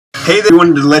Hey there, we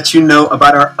wanted to let you know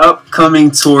about our upcoming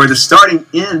tour that's starting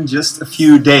in just a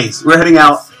few days. We're heading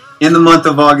out in the month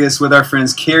of August with our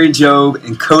friends Carrie Job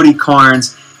and Cody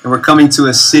Carnes, and we're coming to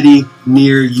a city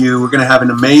near you. We're going to have an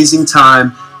amazing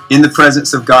time in the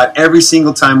presence of God. Every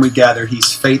single time we gather,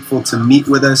 He's faithful to meet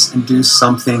with us and do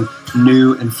something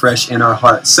new and fresh in our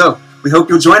hearts. So, we hope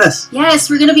you'll join us. Yes,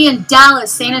 we're going to be in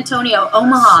Dallas, San Antonio,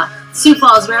 Omaha, Sioux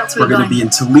Falls. Where else are we going? We're going to be in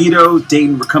Toledo,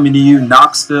 Dayton. We're coming to you,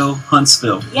 Knoxville,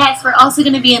 Huntsville. Yes, we're also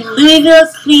going to be in Louisville,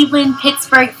 Cleveland,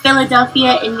 Pittsburgh,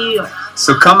 Philadelphia, and New York.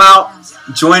 So come out,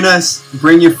 join us,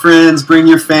 bring your friends, bring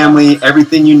your family,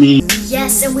 everything you need.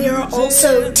 Yes, and we are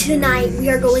also, tonight, we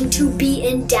are going to be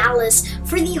in Dallas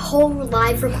for the whole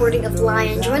live recording of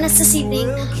Lion. Join us this evening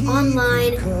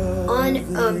online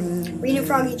on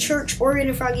Froggy Church or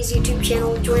Froggy's YouTube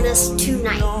channel. Join us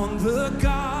tonight.